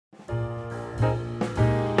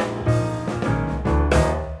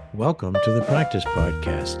Welcome to the Practice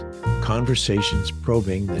Podcast, conversations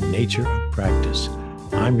probing the nature of practice.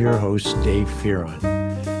 I'm your host, Dave Fearon,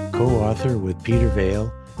 co-author with Peter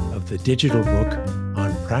Vale of the digital book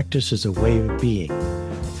on Practice as a Way of Being.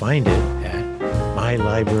 Find it at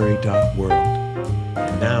mylibrary.world.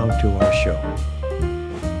 And now to our show.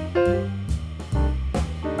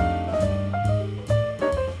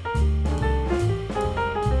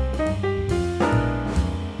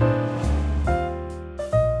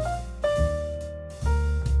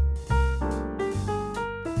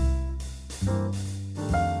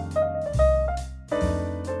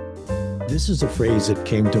 This is a phrase that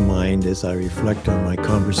came to mind as I reflect on my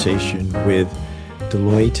conversation with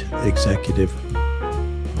Deloitte executive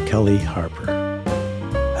Kelly Harper.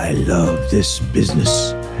 I love this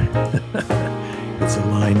business. It's a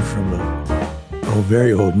line from a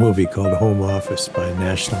very old movie called Home Office by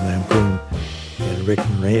National Lampoon. And Rick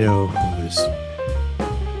Moreno, who is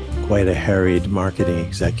quite a harried marketing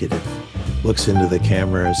executive, looks into the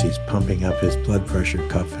camera as he's pumping up his blood pressure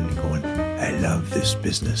cuff and going, I love this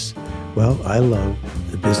business. Well, I love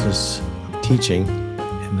the business of teaching,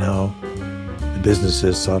 and now the business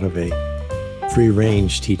is sort of a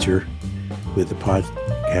free-range teacher with a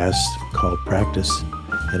podcast called Practice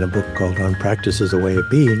and a book called On Practice as a Way of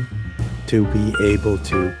Being, to be able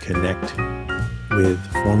to connect with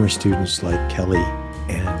former students like Kelly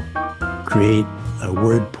and create a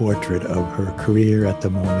word portrait of her career at the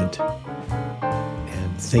moment,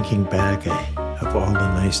 and thinking back of all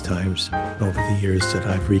the nice times over the years that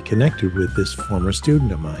I've reconnected with this former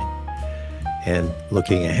student of mine, and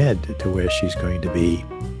looking ahead to where she's going to be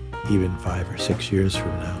even 5 or 6 years from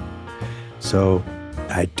now. So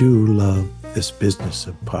I do love this business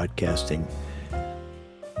of podcasting.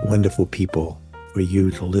 Wonderful people for you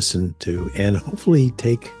to listen to and hopefully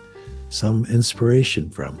take some inspiration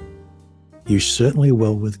from. You certainly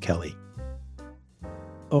will with Kelly.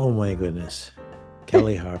 Oh my goodness.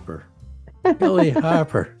 Kelly Harper. Kelly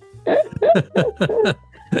Harper.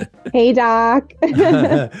 Hey, Doc.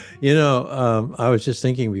 I was just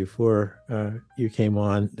thinking before you came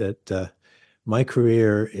on that my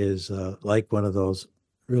career is like one of those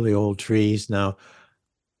really old trees. Now,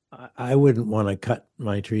 I wouldn't want to cut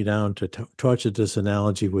my tree down to torture this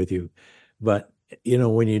analogy with you. But,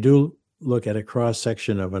 when you do look at a cross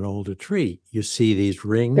section of an older tree, you see these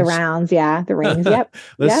rings. The rounds, yeah, the rings. Yep.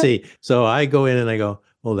 Let's see. So I go in and I go,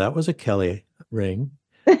 well, that was a Kelly ring.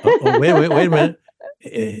 Wait a minute.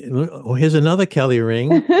 Oh, here's another Kelly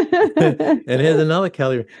ring. And here's another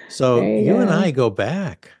Kelly ring. So you and I go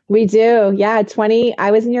back. We do. Yeah.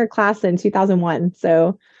 I was in your class in 2001.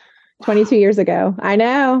 So 22 years ago. I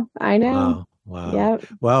know. Wow. Yep.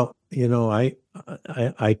 Well,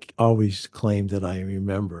 I always claim that I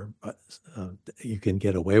remember, but you can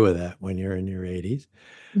get away with that when you're in your 80s.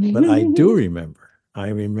 But I do remember. I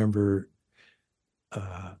remember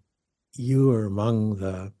you were among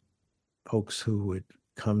the folks who would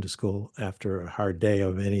come to school after a hard day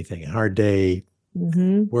of anything, a hard day,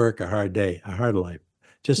 work, a hard day, a hard life.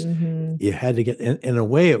 Just you had to get, in a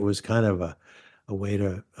way, it was kind of a way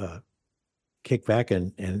to kick back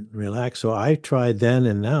and relax. So I tried then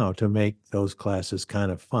and now to make those classes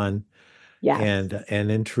kind of fun and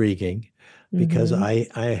intriguing, because I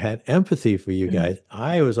had empathy for you guys.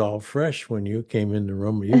 I was all fresh when you came in the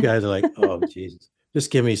room. You guys are like, oh, Jesus. Just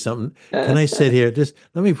give me something. Can I sit here? Just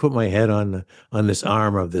let me put my head on this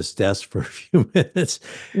arm of this desk for a few minutes.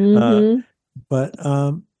 But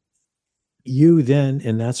you then,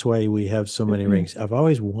 and that's why we have so many rings. I've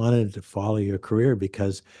always wanted to follow your career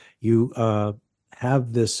because you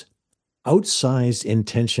have this outsized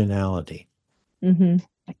intentionality.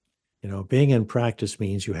 Being in practice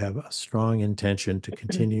means you have a strong intention to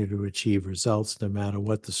continue to achieve results no matter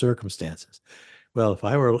what the circumstances. Well, if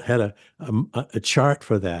I had a chart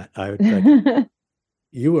for that, I would.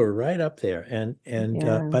 You were right up there,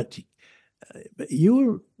 but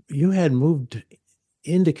you had moved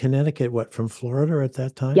into Connecticut. From Florida at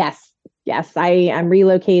that time? Yes. I am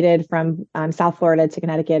relocated from South Florida to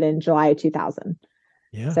Connecticut in July of 2000.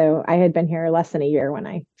 Yeah. So I had been here less than a year when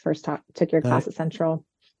I first took your class at Central.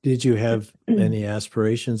 Did you have any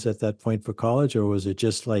aspirations at that point for college, or was it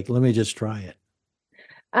just like, let me just try it?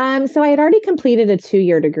 So I had already completed a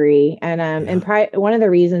 2-year degree, and one of the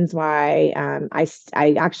reasons why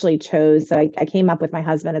I actually chose, I came up with my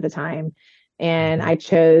husband at the time, and I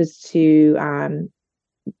chose to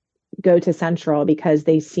go to Central because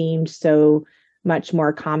they seemed so much more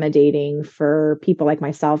accommodating for people like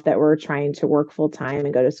myself that were trying to work full time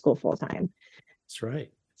and go to school full time. That's right.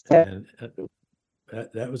 So, and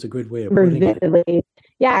that was a good way of putting it.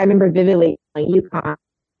 Yeah, I remember vividly UConn,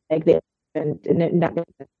 like they and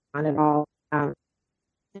on at all.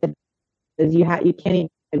 You can't even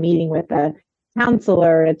have a meeting with a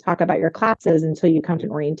counselor to talk about your classes until you come to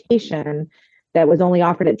an orientation that was only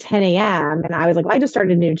offered at 10 a.m. And I was like, well, I just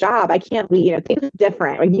started a new job. I can't leave, things are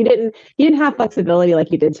different. Like you didn't have flexibility like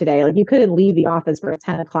you did today. Like you couldn't leave the office for a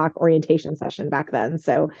 10 o'clock orientation session back then.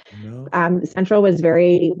 So No. Central was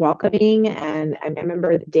very welcoming. And I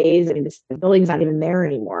remember the days, the building's not even there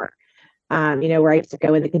anymore. Where I used to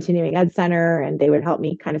go in the continuing ed center and they would help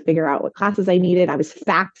me kind of figure out what classes I needed. I was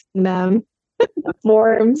faxing them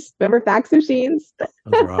forms. Remember fax machines?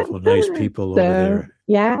 Those are awful nice people over there.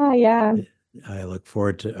 Yeah. I look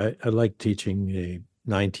forward to, I like teaching the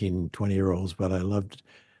 19, 20-year-olds, but I loved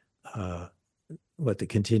what the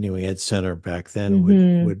continuing ed center back then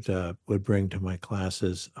would bring to my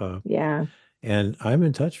classes. Yeah. And I'm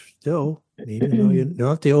in touch still, even though you're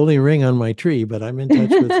not the only ring on my tree, but I'm in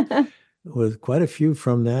touch with quite a few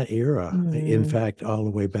from that era. In fact, all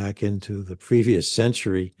the way back into the previous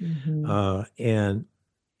century. And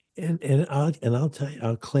I'll tell you,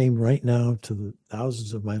 I'll claim right now to the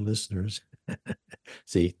thousands of my listeners.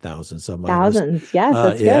 See, thousands of my thousands. Yes,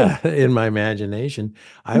 that's good. In my imagination,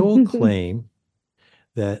 I will claim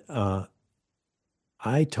that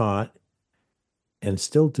I taught and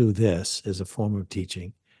still do this as a form of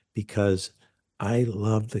teaching because I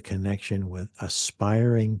love the connection with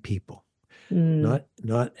aspiring people, not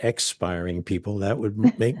expiring people. That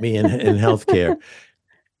would make me in healthcare.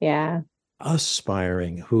 Yeah.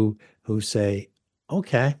 Aspiring who say,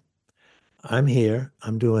 okay, I'm here,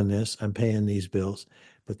 I'm doing this, I'm paying these bills,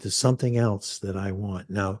 but there's something else that I want.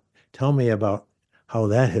 Now, tell me about how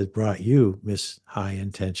that has brought you, Miss High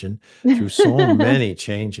Intention, through so many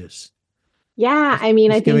changes. Yeah, I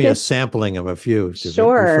think give me a sampling of a few to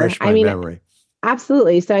refresh my memory.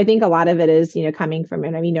 Absolutely. So I think a lot of it is, coming from,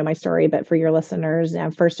 and you know my story, but for your listeners,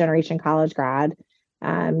 first generation college grad,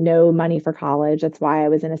 no money for college. That's why I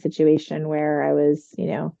was in a situation where I was,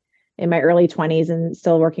 in my early 20s and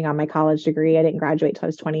still working on my college degree. I didn't graduate till I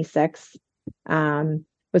was 26.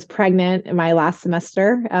 Was pregnant in my last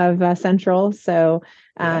semester of Central. So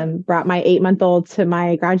brought my 8-month-old to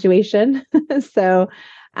my graduation. So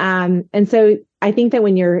I think that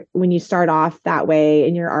when you start off that way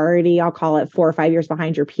and you're already, I'll call it 4 or 5 years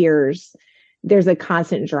behind your peers, there's a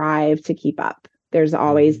constant drive to keep up. There's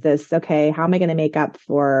always this, okay, how am I going to make up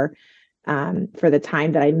for the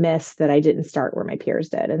time that I missed, that I didn't start where my peers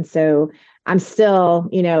did? And so I'm still,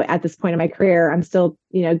 at this point in my career, I'm still,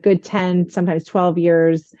 good 10, sometimes 12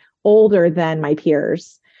 years older than my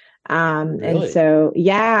peers. Really? And so,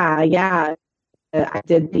 yeah, I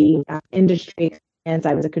did the industry. And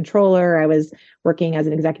I was a controller. I was working as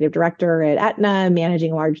an executive director at Aetna,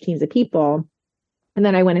 managing large teams of people. And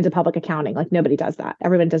then I went into public accounting. Like nobody does that.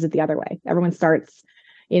 Everyone does it the other way. Everyone starts,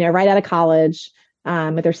 right out of college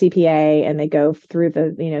with their CPA, and they go through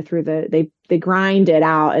they grind it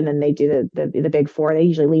out, and then they do the big four. They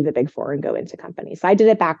usually leave the big four and go into companies. So I did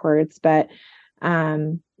it backwards, but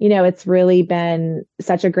it's really been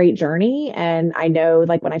such a great journey. And I know,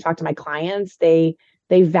 like when I talk to my clients, they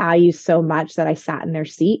value so much that I sat in their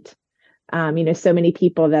seat. So many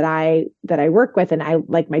people that I work with, and I,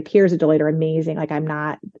 like my peers at Deloitte, are amazing. Like I'm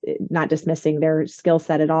not dismissing their skill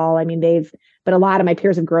set at all. But a lot of my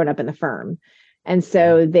peers have grown up in the firm. And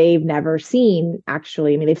so they've never seen,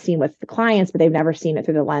 actually, they've seen with the clients, but they've never seen it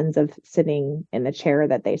through the lens of sitting in the chair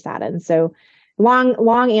that they sat in. So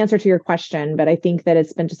long answer to your question, but I think that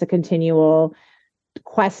it's been just a continual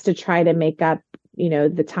quest to try to make up,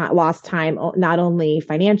 the lost time, not only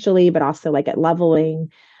financially, but also like at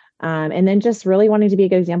leveling. And then just really wanting to be a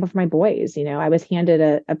good example for my boys. I was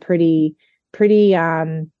handed a pretty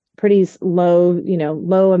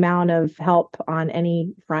low amount of help on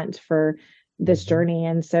any front for this journey.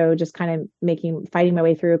 And so just kind of fighting my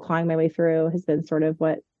way through, clawing my way through has been sort of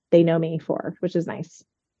what they know me for, which is nice.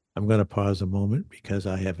 I'm going to pause a moment because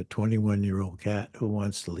I have a 21-year-old cat who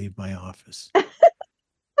wants to leave my office.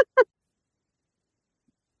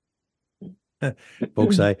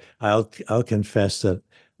 Folks, I'll confess that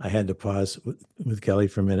I had to pause with Kelly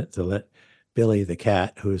for a minute to let Billy, the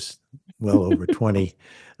cat, who's well over 20,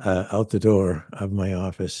 out the door of my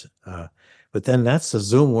office. But then that's the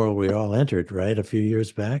Zoom world we all entered, right? A few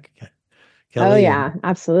years back. Kelly, oh yeah,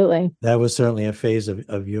 absolutely. That was certainly a phase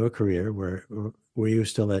of your career. Were you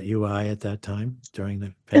still at UI at that time during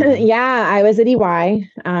the pandemic? Yeah, I was at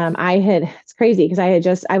EY. It's crazy because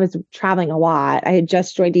I was traveling a lot. I had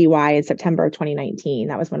just joined EY in September of 2019.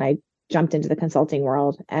 That was when I jumped into the consulting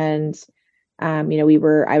world. And, I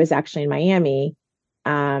was actually in Miami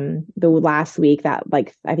the last week that,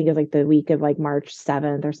 like, I think it was like the week of like March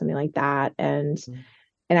 7th or something like that. And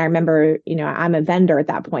And I remember, I'm a vendor at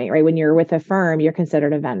that point, right? When you're with a firm, you're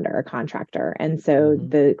considered a vendor, a contractor. And so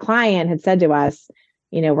the client had said to us,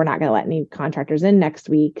 we're not going to let any contractors in next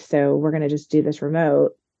week. So we're going to just do this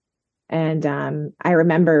remote. And I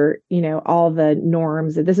remember, all the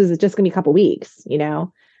norms. This is just going to be a couple weeks,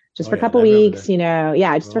 just for a couple weeks,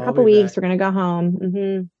 just for a couple weeks, we're going to go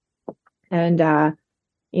home. And,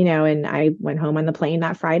 and I went home on the plane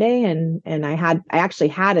that Friday, and I actually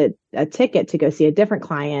had a ticket to go see a different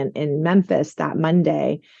client in Memphis that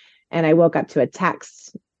Monday. And I woke up to a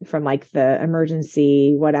text from like the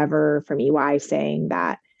emergency, whatever, from EY saying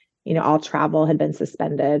that, all travel had been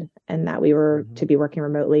suspended and that we were to be working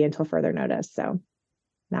remotely until further notice. So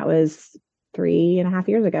that was 3.5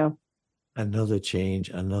 years ago. Another change,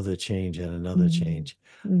 and another change.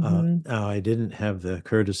 Now, I didn't have the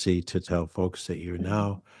courtesy to tell folks that you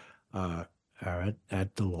now are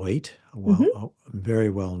at Deloitte, a very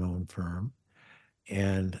well-known firm.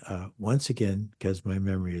 And once again, because my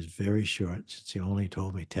memory is very short, since you only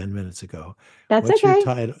told me 10 minutes ago, what's your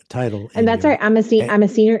title? And that's right. I'm a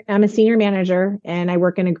senior manager, and I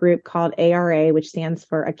work in a group called ARA, which stands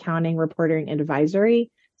for Accounting, Reporting, Advisory.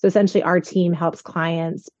 So essentially, our team helps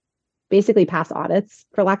clients basically pass audits,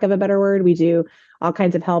 for lack of a better word. We do all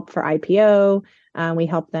kinds of help for IPO. We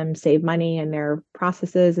help them save money in their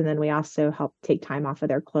processes. And then we also help take time off of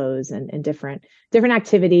their close and different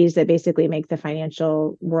activities that basically make the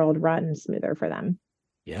financial world run smoother for them.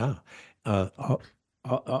 Yeah.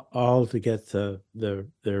 All to get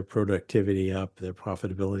their productivity up, their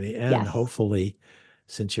profitability, and hopefully,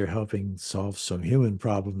 since you're helping solve some human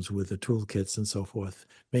problems with the toolkits and so forth,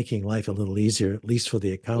 making life a little easier, at least for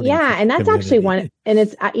the accounting. Yeah. And that's actually one, and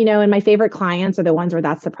it's, and my favorite clients are the ones where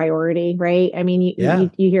that's the priority, right? I mean,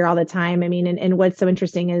 you hear all the time. I mean, and what's so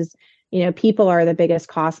interesting is, people are the biggest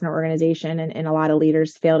cost in our organization, and a lot of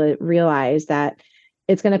leaders fail to realize that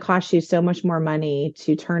it's going to cost you so much more money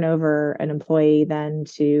to turn over an employee than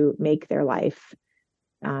to make their life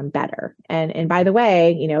better. And by the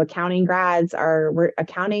way, accounting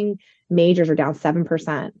accounting majors are down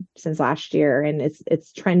 7% since last year, and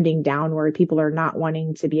it's trending downward. People are not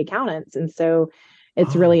wanting to be accountants, and so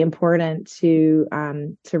it's really important to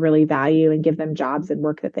really value and give them jobs and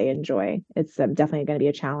work that they enjoy. It's definitely going to be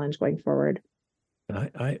a challenge going forward.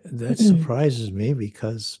 That surprises me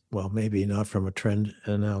because, well, maybe not from a trend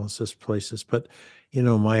analysis places, but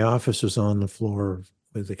my office was on the floor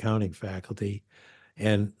with accounting faculty.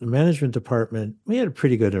 And the management department, we had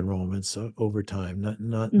pretty good enrollments over time,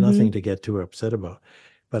 nothing to get too upset about.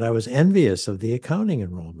 But I was envious of the accounting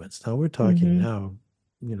enrollments. Now we're talking now,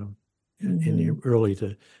 in the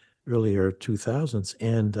earlier 2000s.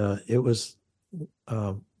 And it was,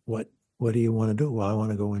 what do you want to do? Well, I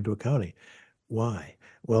want to go into accounting. Why?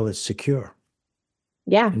 Well, it's secure.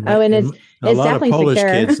 Yeah. It's definitely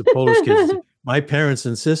secure. The Polish kids, my parents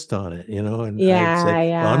insist on it, and I'd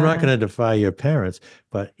say, well, I'm not going to defy your parents,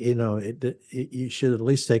 but you should at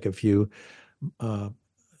least take a few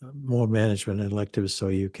more management electives so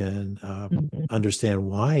you can understand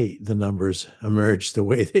why the numbers emerge the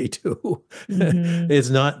way they do.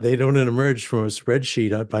 They don't emerge from a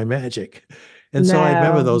spreadsheet by magic. And so I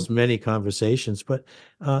remember those many conversations, but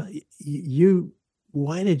why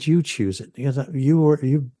did you choose it? Because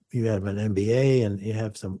you have an MBA and you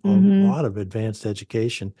have a lot of advanced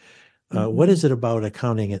education. What is it about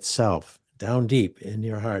accounting itself, down deep in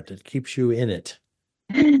your heart, that keeps you in it?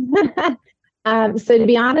 So to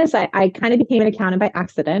be honest, I kind of became an accountant by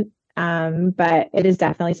accident, but it is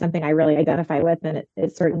definitely something I really identify with, and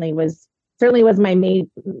it certainly was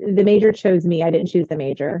the major chose me. I didn't choose the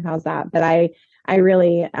major. How's that? But I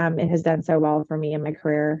really it has done so well for me in my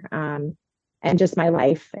career. And just my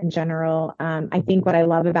life in general. I think what I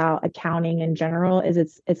love about accounting in general is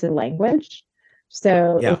it's a language.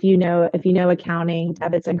 So if you know accounting,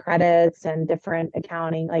 debits and credits, and different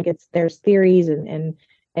accounting, like there's theories and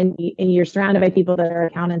you're surrounded by people that are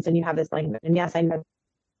accountants, and you have this language. And yes, I know,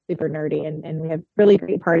 super nerdy, and we have really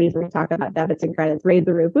great parties where we talk about debits and credits, raise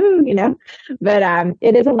the roof, woo, But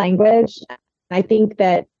it is a language. I think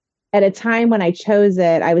that at a time when I chose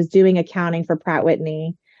it, I was doing accounting for Pratt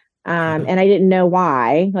Whitney. And I didn't know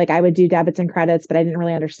why. Like, I would do debits and credits, but I didn't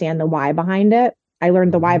really understand the why behind it. I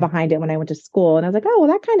learned the why behind it when I went to school, and I was like, oh, well,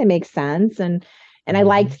 that kind of makes sense. And I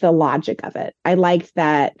liked the logic of it. I liked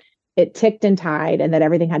that it ticked and tied, and that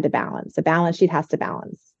everything had to balance. The balance sheet has to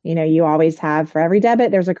balance. You always have, for every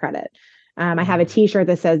debit, there's a credit. I have a t-shirt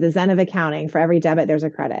that says the Zen of accounting: for every debit, there's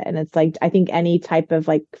a credit. And it's like, I think any type of,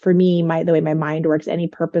 like, for me, the way my mind works, any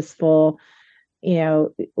purposeful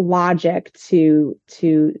logic to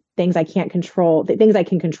things I can't control. The things I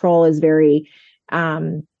can control is very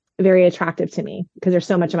very attractive to me because there's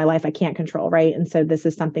so much of my life I can't control, right? And so this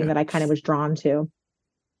is something Yeah. that I kind of was drawn to.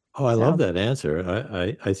 Oh, I love So that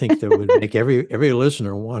answer. I think that would make every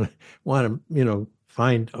listener want to,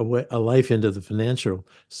 find a life into the financial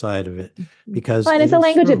side of it, because well, and it it's a is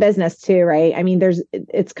language of true. business too, right? I mean,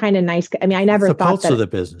 it's kind of nice. I mean, I It's never the thought pulse of that. the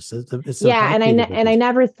business. It's the Yeah, heartbeat of the and I business.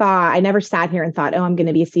 never thought, I never sat here and thought, oh, I'm going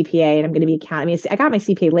to be a CPA and I'm going to be account. I mean, I got my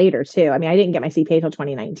CPA later too. I mean, I didn't get my CPA till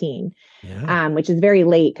 2019, Yeah. which is very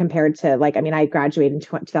late compared to like, I mean, I graduated in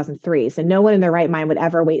 2003. So no one in their right mind would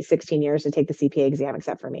ever wait 16 years to take the CPA exam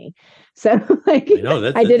except for me. So like I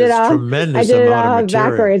know I did it that's all, I tremendous did it amount of all material.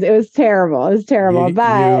 backwards. It was terrible. It was terrible,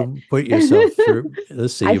 but You put yourself through.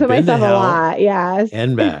 Let's see, I you've put been to myself a hell lot. Yes.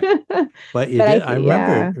 and back. But you But did. I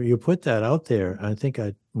remember yeah, you put that out there. I think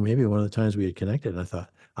maybe one of the times we had connected, and I thought,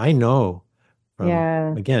 I know from,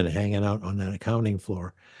 yeah. again, hanging out on that accounting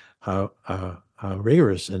floor, how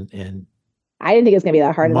rigorous and I didn't think it was gonna be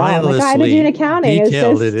that hard at all. I'm like, oh, I've been doing mindlessly accounting. It's so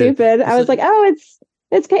detailed it is. stupid. I It's was like, like, oh, it's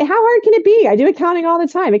how hard can it be? I do accounting all the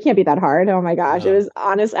time. It can't be that hard. Oh my gosh, it no. was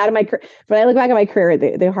honest out of my career. When I look back at my career,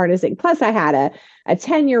 the hardest thing. Plus, I had a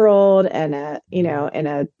 10-year-old and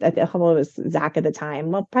how old was Zach at the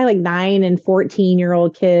time? Well, probably like 9 and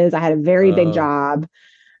 14-year-old kids. I had a very big Oh, job.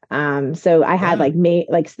 So I had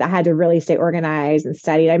yeah. I had to really stay organized and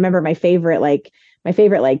studied. I remember my favorite like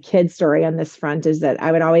kid story on this front is that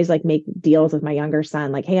I would always like make deals with my younger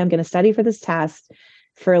son, like, hey, I'm going to study for this test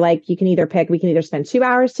for like, you can either pick, we can either spend 2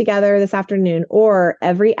 hours together this afternoon, or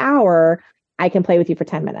every hour I can play with you for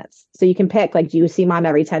 10 minutes. So you can pick, like, do you see mom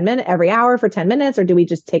every hour for 10 minutes, or do we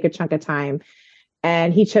just take a chunk of time?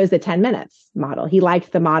 And he chose the 10 minutes model. He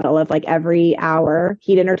liked the model of like every hour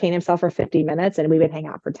he'd entertain himself for 50 minutes and we would hang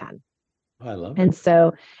out for 10. I love it. And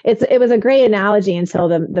so it was a great analogy until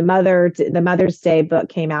the Mother's Day book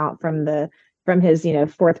came out from his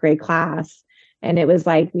fourth grade class, and it was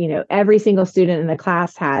like every single student in the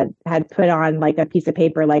class had put on like a piece of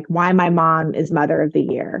paper like why my mom is Mother of the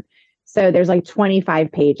Year. So there's like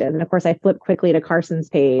 25 pages, and of course I flipped quickly to Carson's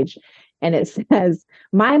page, and it says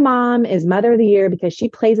my mom is Mother of the Year because she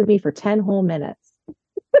plays with me for 10 whole minutes.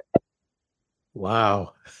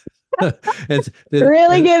 Wow.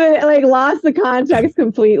 Really And, give it like lost the context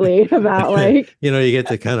completely about like you get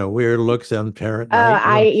the kind of weird looks on parent night.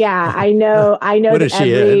 I know What that is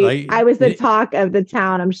she at? I was the talk of the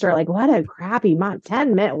town. I'm sure, like, what a crappy mom,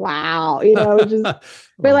 10 minutes. Wow. Just, but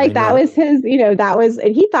Well, I like, that know. was his, that was,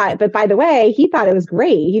 and he thought, but by the way, he thought it was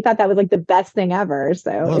great. He thought that was like the best thing ever.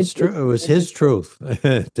 So Well, it's true. It was it's his just cool.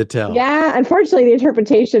 truth to tell. Yeah. Unfortunately, the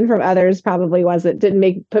interpretation from others probably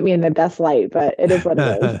didn't put me in the best light, but it is what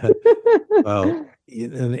it Well,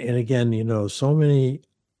 is. and again, so many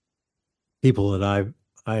people that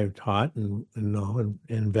I've taught and know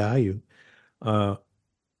and value uh,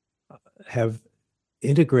 have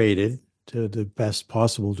integrated to the best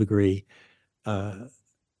possible degree uh,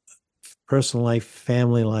 personal life,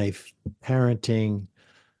 family life, parenting,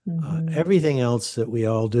 Mhm. everything else that we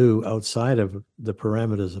all do outside of the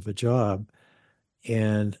parameters of a job.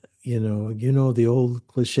 And the old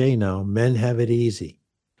cliche now, men have it easy.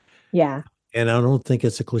 Yeah. And I don't think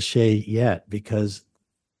it's a cliche yet, because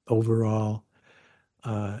overall,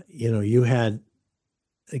 you had,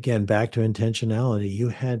 again, back to intentionality. You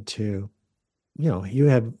had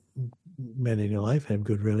men in your life have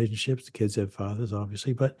good relationships. The kids have fathers,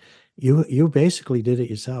 obviously, but you basically did it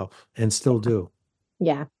yourself and still do.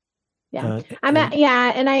 Yeah. Yeah. And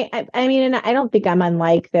yeah. And I mean, and I don't think I'm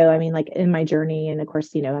unlike though. I mean, like in my journey, and of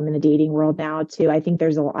course, I'm in the dating world now too. I think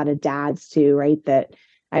there's a lot of dads too, right? That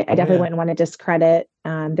I oh definitely yeah, wouldn't want to discredit.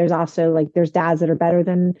 There's also like, there's dads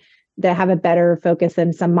that have a better focus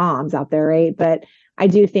than some moms out there, right? But I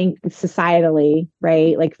do think societally,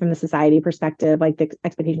 right? Like from the society perspective, like the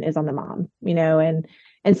expectation is on the mom,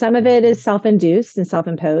 and some of it is self-induced and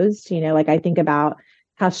self-imposed, like I think about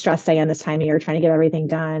how stressed I am this time of year trying to get everything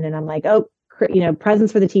done. And I'm like, oh,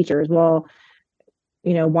 presents for the teachers. Well,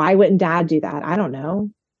 why wouldn't dad do that? I don't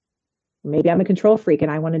know. Maybe I'm a control freak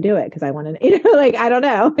and I want to do it because I want to, like, I don't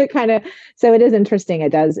know. It kind of, so it is interesting.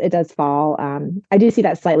 It does fall. I do see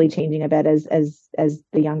that slightly changing a bit as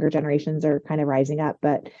the younger generations are kind of rising up.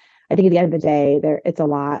 But I think at the end of the day, it's a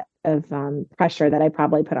lot of pressure that I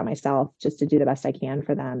probably put on myself just to do the best I can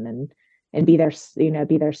for them and be their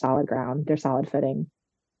solid ground, their solid footing.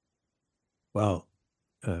 well,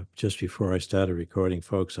 just before I started recording,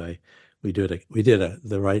 folks, we did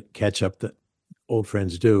the right catch up that old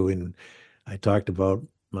friends do, and I talked about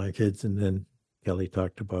my kids, and then Kelly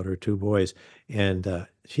talked about her two boys, and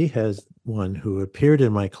she has one who appeared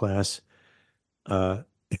in my class, uh,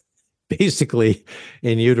 basically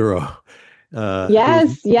in utero,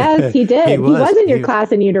 Yes, yes, he he did. He was was in your he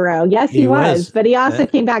class in utero. Yes, he he was. was But he also uh,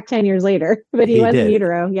 came back 10 years later. But he he was in did.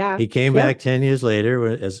 utero. Yeah. He came Yep. back 10 years later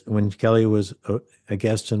as when Kelly was a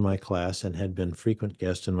guest in my class and had been frequent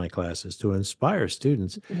guest in my classes to inspire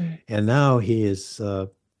students. And now he is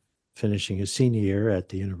finishing his senior year at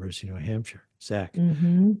the University of New Hampshire, Zach,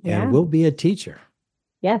 and Yeah. will be a teacher.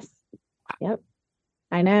 Yes. Yep.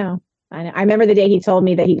 I know. I know. I remember the day he told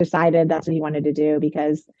me that he decided that's what he wanted to do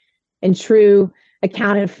because in true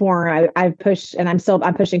accountant form, I've pushed and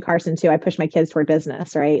I'm pushing Carson too. I push my kids toward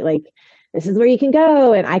business, right? Like this is where you can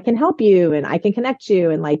go and I can help you and I can connect you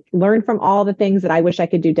and like learn from all the things that I wish I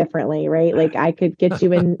could do differently, right? Like I could get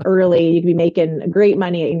you in early, you could be making great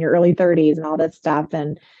money in your early 30s and all that stuff.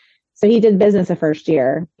 And so he did business the first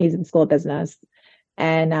year. He's in school of business.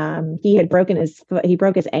 And he had broken his foot. He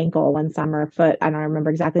broke his ankle one summer. Foot. I don't remember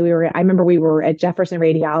exactly. I remember we were at Jefferson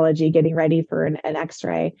Radiology getting ready for an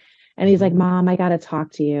X-ray, and he's like, "Mom, I got to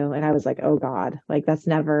talk to you." And I was like, "Oh God, like that's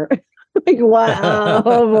never." Like what?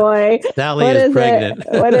 Oh boy, Sally what is is it? pregnant.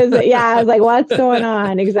 What is it? Yeah, I was like, "What's going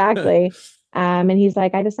on?" Exactly. And he's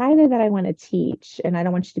like, "I decided that I want to teach, and I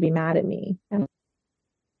don't want you to be mad at me." And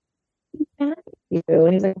I'm mad at you.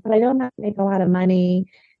 And he's like, "But I know I'm not make a lot of money."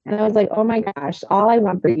 And I was like, oh my gosh, all I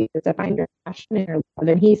want for you is to find your passion and your love.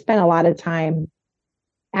 And he spent a lot of time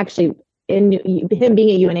actually in him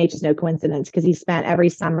being at UNH is no coincidence because he spent every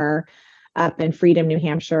summer up in Freedom, New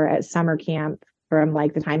Hampshire at summer camp from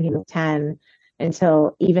like the time he was 10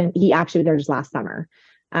 until even he actually there just last summer.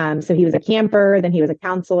 So he was a camper, then he was a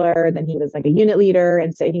counselor, then he was like a unit leader.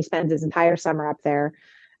 And so he spends his entire summer up there.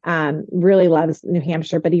 Really loves New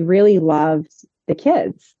Hampshire, but he really loves the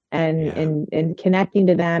kids and connecting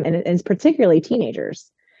to them and particularly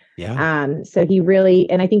teenagers. Yeah. So he really,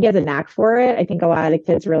 and I think he has a knack for it. I think a lot of the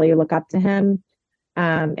kids really look up to him.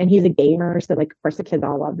 And he's a gamer. So like, of course the kids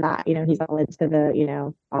all love that, he's all into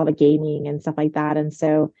the, all the gaming and stuff like that. And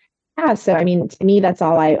so, yeah, so I mean, to me, that's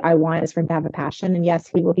all I want is for him to have a passion. And yes,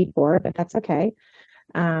 he will be poor, but that's okay.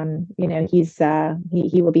 He's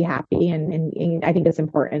he will be happy and I think it's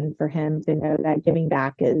important for him to know that giving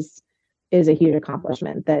back is a huge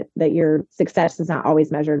accomplishment, that your success is not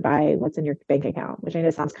always measured by what's in your bank account, which I know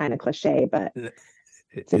sounds kind of cliche, but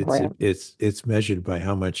it's important. It's measured by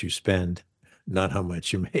how much you spend, not how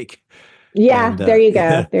much you make. Yeah, And there you go.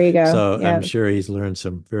 yeah, There you go. so Yeah. I'm sure he's learned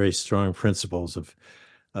some very strong principles of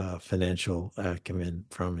financial acumen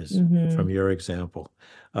from your example.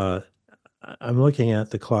 I'm looking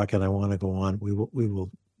at the clock and I want to go on. We will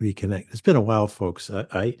reconnect. It's been a while, folks.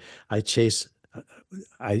 I chase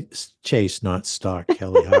I chase, not stalk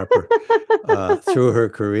Kelly Harper through her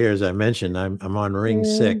career. As I mentioned, I'm on ring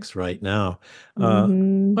 6 right now.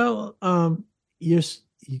 Well, you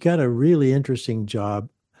you got a really interesting job.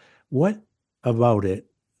 What about it,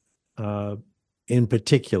 in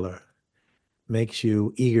particular, makes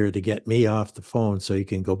you eager to get me off the phone so you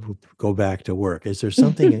can go back to work? Is there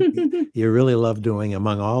something you really love doing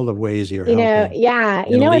among all the ways you're helping Yeah,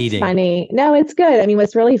 and it's leading? funny. No, it's good. I mean,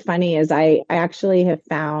 what's really funny is I actually have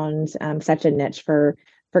found such a niche for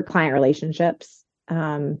client relationships.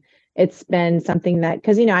 It's been something that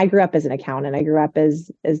because I grew up as an accountant. I grew up as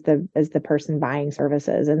the person buying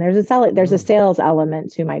services, and there's a sales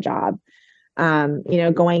element to my job.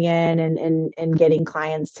 Going in and getting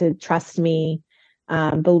clients to trust me,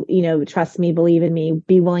 trust me, believe in me,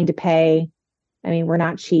 be willing to pay. I mean, we're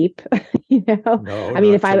not cheap, No, I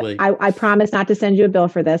mean, not if totally. I promise not to send you a bill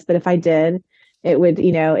for this, but if I did, it would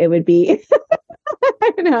be,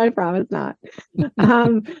 no, I promise not.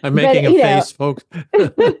 I'm making a face, folks.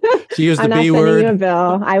 She used the I'm not B sending you a word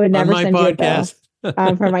bill. I would on never my send you a bill podcast.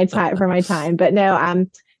 but no,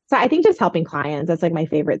 so I think just helping clients, that's like my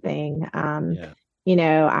favorite thing. Yeah.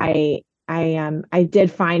 I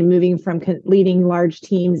did find moving from leading large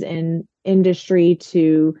teams in industry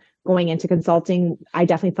to going into consulting, I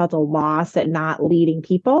definitely felt a loss at not leading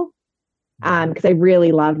people. Because I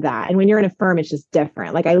really love that. And when you're in a firm, it's just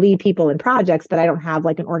different. Like I lead people in projects, but I don't have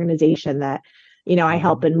like an organization that, I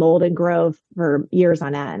help and mold and grow for years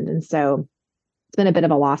on end. And so it's been a bit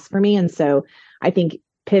of a loss for me. And so I think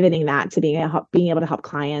pivoting that to being able to help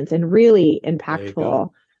clients and really impactful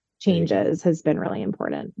changes has been really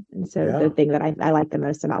important. And so the thing that I like the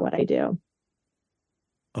most about what I do.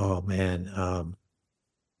 Oh man.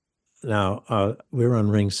 Now we're on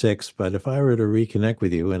ring 6, but if I were to reconnect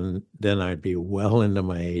with you, and then I'd be well into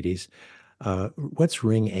my 80s, what's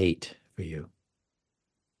ring 8 for you?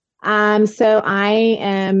 So I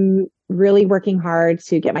am really working hard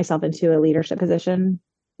to get myself into a leadership position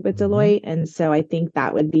with Deloitte. And so I think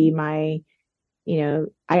that would be I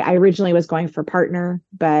originally was going for partner,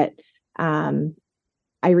 but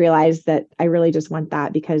I realized that I really just want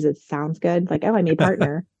that because it sounds good. Like, oh, I made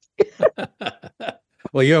partner.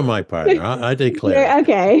 Well, you're my partner. I declare Yeah, it.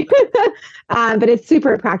 okay. But it's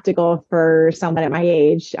super practical for someone at my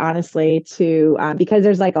age, honestly, to because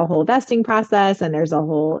there's like a whole vesting process and there's a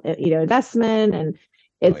whole investment, and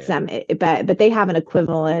Oh, it's yeah. but they have an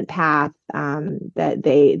equivalent path that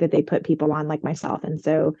they put people on like myself, and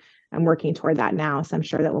so I'm working toward that now. So I'm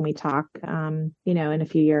sure that when we talk, in a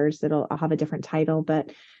few years, I'll have a different title,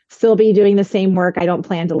 but still be doing the same work. I don't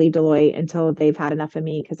plan to leave Deloitte until they've had enough of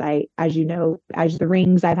me, because as you know, as the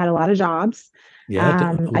rings, I've had a lot of jobs. Yeah,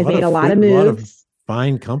 I've made a lot of a lot of moves.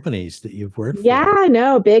 fine companies that you've worked for. Yeah,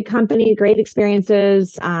 no, big company, great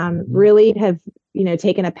experiences. Mhm. Really have,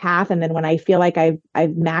 taken a path. And then when I feel like I've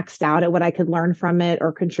maxed out at what I could learn from it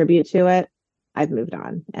or contribute to it, I've moved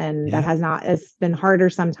on. And that Yeah, has not, it's been harder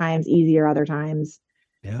sometimes, easier other times.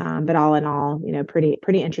 yeah. But all in all, pretty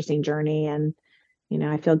interesting journey. And,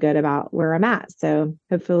 I feel good about where I'm at. So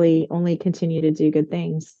hopefully only continue to do good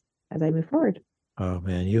things as I move forward. Oh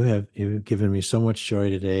man, you've given me so much joy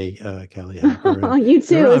today, Kelly Harper, and You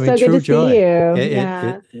too. It I was mean so good true to see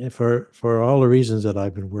joy. you. For all the reasons that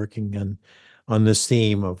I've been working on this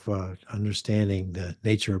theme of understanding the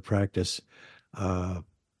nature of practice. Uh,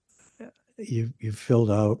 you've filled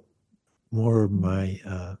out more of my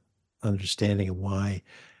understanding of why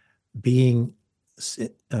being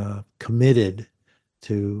committed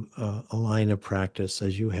to a line of practice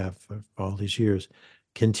as you have for all these years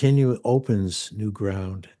opens new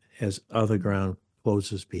ground as other ground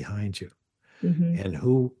closes behind you. Mm-hmm. And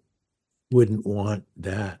who wouldn't want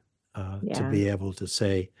that to Yeah. be able to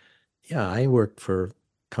say, yeah, I worked for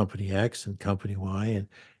company X and company Y, and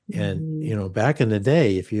Mm-hmm. back in the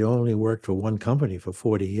day, if you only worked for one company for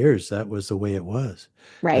 40 years, that was the way it was.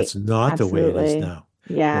 Right. That's not the way it is Absolutely. now.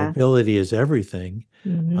 Yeah. Mobility is everything.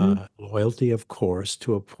 Mm-hmm. Loyalty, of course,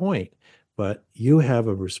 to a point, but you have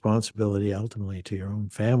a responsibility ultimately to your own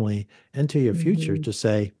family and to your future Mm-hmm. to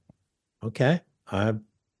say, okay, I'm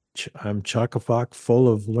chock-a-block full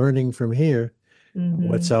of learning from here.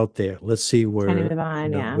 What's Mm-hmm. out there? Let's see Trying to move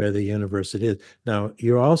on. Yeah. where the universe it is. Now,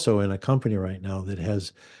 you're also in a company right now that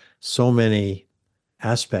has so many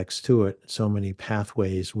aspects to it, so many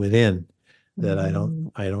pathways within that Mm-hmm.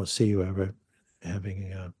 I don't see you ever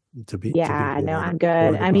having to be Yeah, no, I'm good.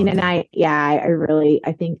 worried I mean, about and that.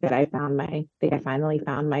 I think that I finally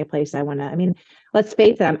found my place. I mean, let's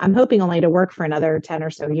face it, I'm hoping only to work for another 10 or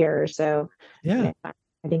so years. So, Yeah,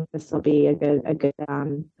 I think this will be a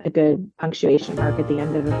good punctuation mark at the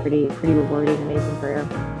end of a pretty rewarding, amazing career.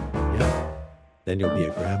 yeah. Then you'll be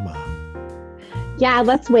So, a grandma. yeah,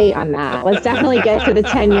 let's wait on that. Let's definitely get to the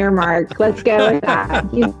 10-year mark. Let's go with that.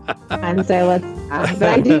 And so but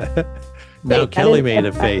I do Now think that Kelly is, made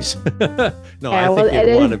a face. No, I yeah, well, think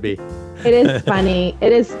you'd want to be. it is funny.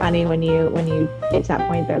 It is funny when you get to that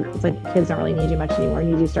point though. It's like kids don't really need you much anymore. And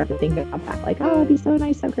you do start to think about that, like, oh, it'd be so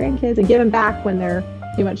nice to have grandkids and give them back when they're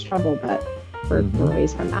too much trouble. But we're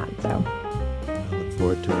ways from that. So I look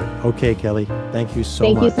forward to it. Okay, Kelly, thank you so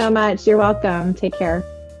thank much. you so much. You're welcome. Take care.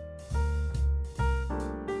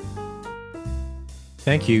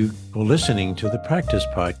 Thank you for listening to the Practice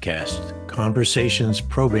Podcast, conversations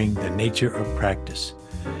probing the nature of practice.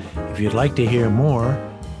 If you'd like to hear more,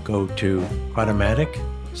 go to Automatic,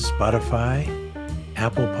 Spotify,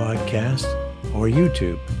 Apple Podcast, or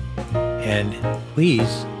YouTube. And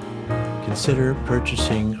please consider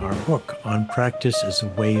purchasing our book on practice as a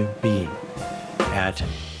way of being at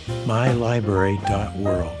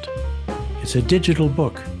mylibrary.world. It's a digital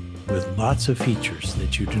book with lots of features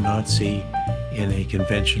that you do not see in a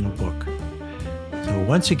conventional book. So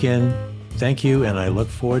once again, thank you, and I look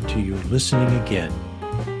forward to you listening again.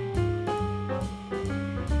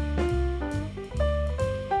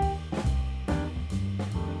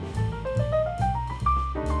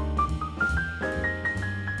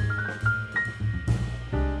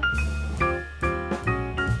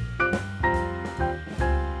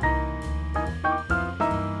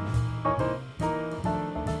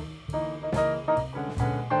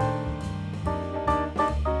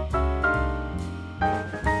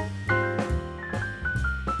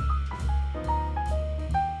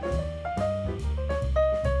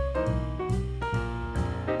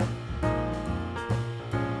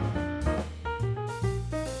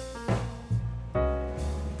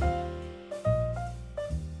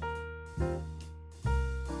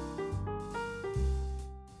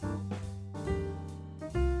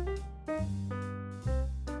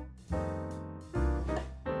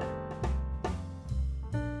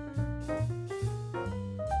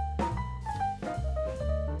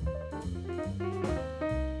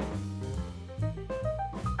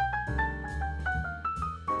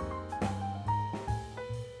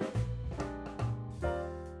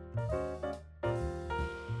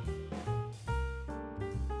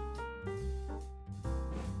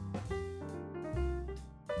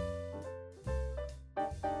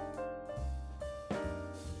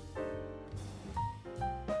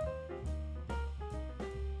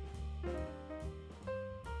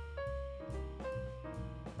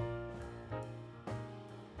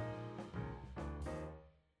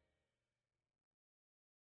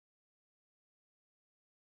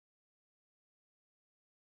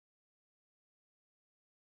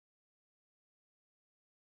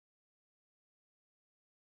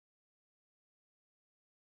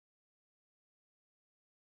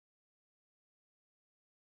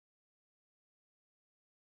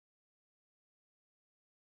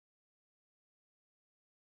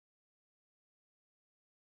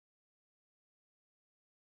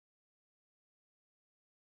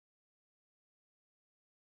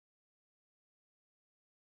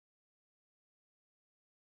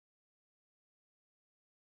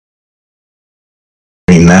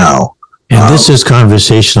 now. And this is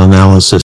conversational analysis